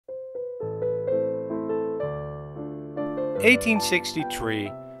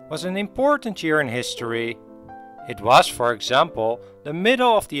1863 was an important year in history. It was, for example, the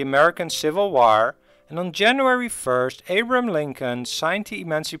middle of the American Civil War, and on January 1st Abraham Lincoln signed the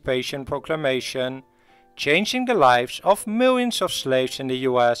Emancipation Proclamation, changing the lives of millions of slaves in the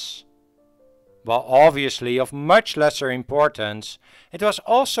US. While obviously of much lesser importance, it was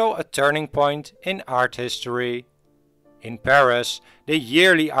also a turning point in art history. In Paris, the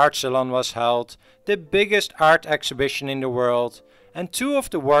yearly art salon was held, the biggest art exhibition in the world, and two of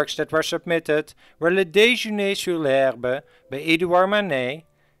the works that were submitted were Le Déjeuner sur l'herbe by Edouard Manet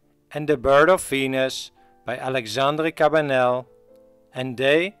and The Bird of Venus by Alexandre Cabanel, and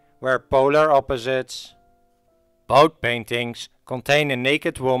they were polar opposites. Both paintings contain a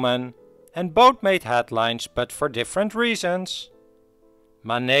naked woman, and both made headlines, but for different reasons.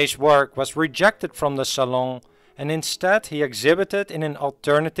 Manet's work was rejected from the salon, and instead he exhibited in an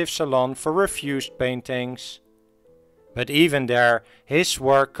alternative salon for refused paintings. But even there, his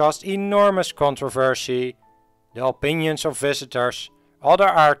work caused enormous controversy. The opinions of visitors, other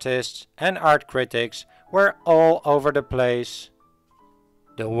artists and art critics were all over the place.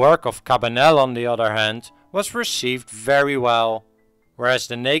 The work of Cabanel, on the other hand, was received very well. Whereas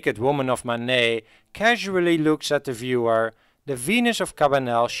the naked woman of Manet casually looks at the viewer, the Venus of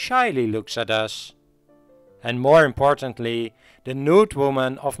Cabanel shyly looks at us. And more importantly, the nude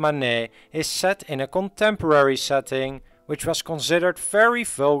woman of Manet is set in a contemporary setting, which was considered very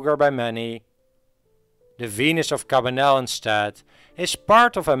vulgar by many. The Venus of Cabanel instead is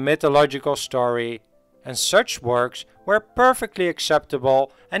part of a mythological story, and such works were perfectly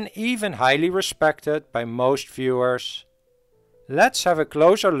acceptable and even highly respected by most viewers. Let's have a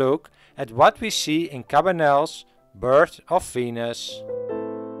closer look at what we see in Cabanel's Bird of Venus.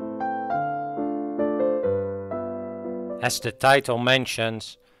 As the title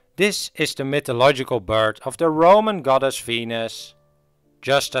mentions, this is the mythological bird of the Roman goddess Venus.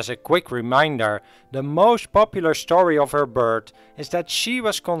 Just as a quick reminder, the most popular story of her birth is that she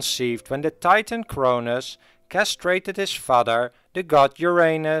was conceived when the Titan Cronus castrated his father, the god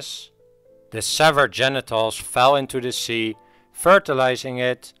Uranus. The severed genitals fell into the sea, fertilizing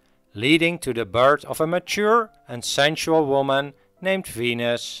it, leading to the birth of a mature and sensual woman named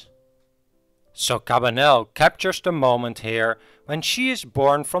Venus. So Cabanel captures the moment here when she is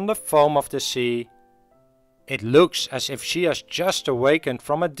born from the foam of the sea. It looks as if she has just awakened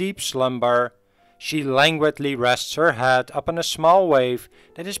from a deep slumber. She languidly rests her head upon a small wave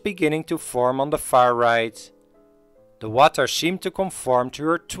that is beginning to form on the far right. The water seemed to conform to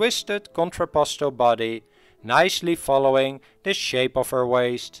her twisted contrapposto body, nicely following the shape of her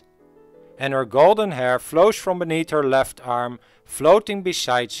waist. And her golden hair flows from beneath her left arm, floating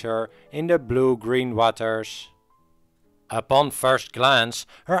beside her in the blue-green waters. Upon first glance,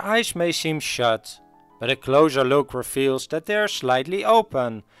 her eyes may seem shut, but a closer look reveals that they are slightly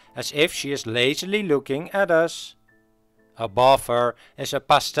open, as if she is lazily looking at us. Above her is a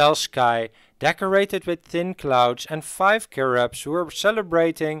pastel sky, decorated with thin clouds and 5 cherubs who are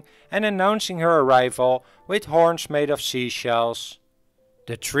celebrating and announcing her arrival with horns made of seashells.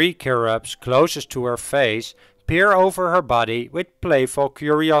 The 3 cherubs closest to her face peer over her body with playful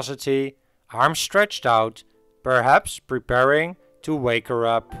curiosity, arms stretched out, perhaps preparing to wake her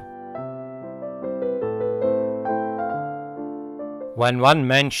up. When one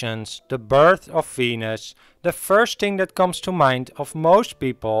mentions the birth of Venus, the first thing that comes to mind of most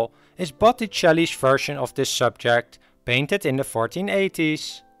people is Botticelli's version of this subject, painted in the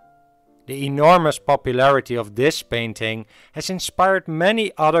 1480s. The enormous popularity of this painting has inspired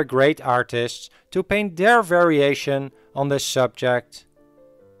many other great artists to paint their variation on this subject.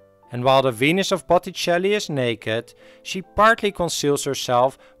 And while the Venus of Botticelli is naked, she partly conceals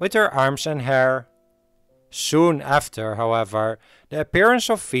herself with her arms and hair. Soon after, however, the appearance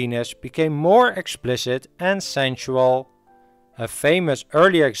of Venus became more explicit and sensual. A famous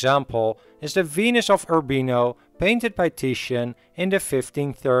early example is the Venus of Urbino, painted by Titian in the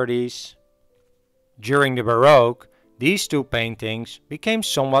 1530s. During the Baroque, these two paintings became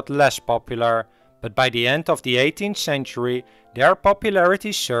somewhat less popular, but by the end of the 18th century their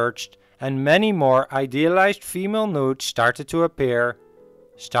popularity surged and many more idealized female nudes started to appear,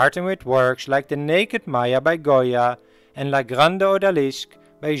 starting with works like The Naked Maya by Goya and La Grande Odalisque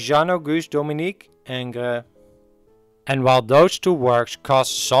by Jean-Auguste Dominique Ingres. And while those two works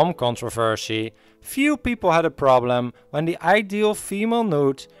caused some controversy, few people had a problem when the ideal female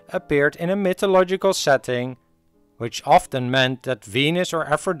nude appeared in a mythological setting, which often meant that Venus or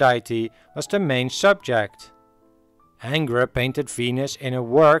Aphrodite was the main subject. Ingres painted Venus in a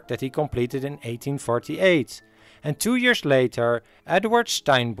work that he completed in 1848, and 2 years later Edward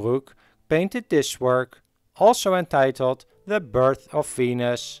Steinbruck painted this work, also entitled The Birth of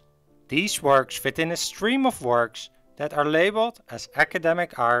Venus. These works fit in a stream of works that are labeled as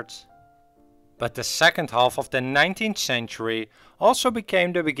academic art. But the second half of the 19th century also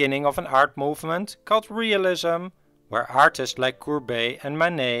became the beginning of an art movement called realism, where artists like Courbet and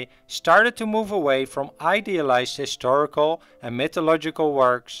Manet started to move away from idealized historical and mythological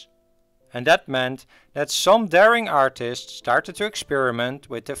works. And that meant that some daring artists started to experiment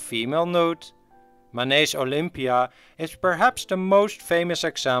with the female nude. Manet's Olympia is perhaps the most famous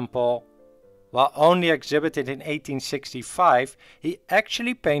example. While only exhibited in 1865, he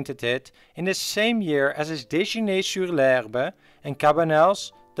actually painted it in the same year as his Déjeuner sur l'herbe and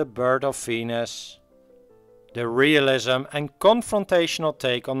Cabanel's The Birth of Venus. The realism and confrontational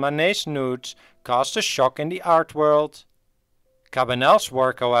take on Manet's nudes caused a shock in the art world. Cabanel's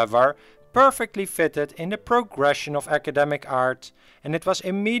work, however, perfectly fitted in the progression of academic art, and it was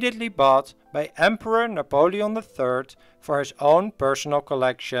immediately bought by Emperor Napoleon III for his own personal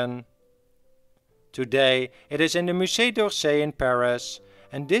collection. Today it is in the Musée d'Orsay in Paris,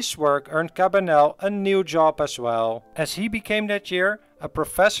 and this work earned Cabanel a new job as well, as he became that year a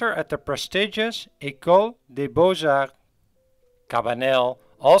professor at the prestigious École des Beaux-Arts. Cabanel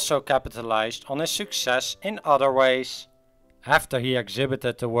also capitalized on his success in other ways. After he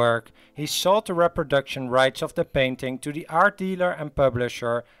exhibited the work, he sold the reproduction rights of the painting to the art dealer and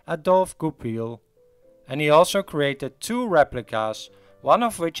publisher Adolphe Goupil, and he also created two replicas, one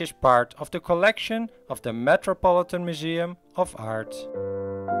of which is part of the collection of the Metropolitan Museum of Art.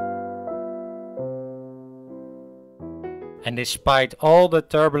 And despite all the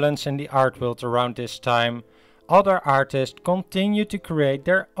turbulence in the art world around this time, other artists continued to create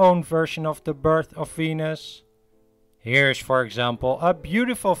their own version of The Birth of Venus. Here is, for example, a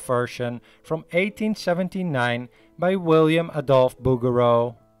beautiful version from 1879 by William Adolphe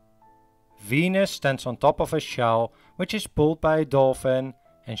Bouguereau. Venus stands on top of a shell which is pulled by a dolphin,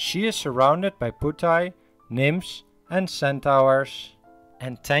 and she is surrounded by puttae, nymphs and centaurs.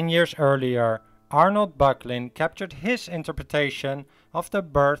 And 10 years earlier, Arnold Backlin captured his interpretation of the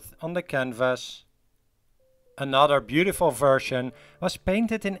birth on the canvas. Another beautiful version was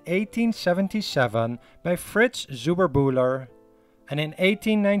painted in 1877 by Fritz Zuberbuehler, and in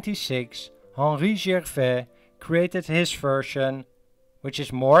 1896 Henri Gervais created his version, which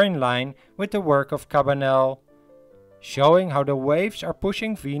is more in line with the work of Cabanel, showing how the waves are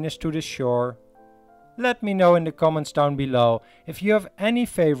pushing Venus to the shore. Let me know in the comments down below if you have any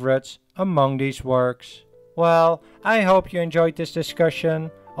favorites among these works. Well, I hope you enjoyed this discussion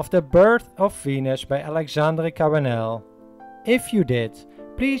of The Birth of Venus by Alexandre Cabanel. If you did,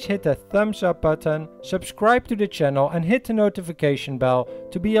 please hit the thumbs up button, subscribe to the channel and hit the notification bell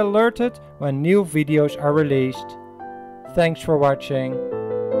to be alerted when new videos are released. Thanks for watching.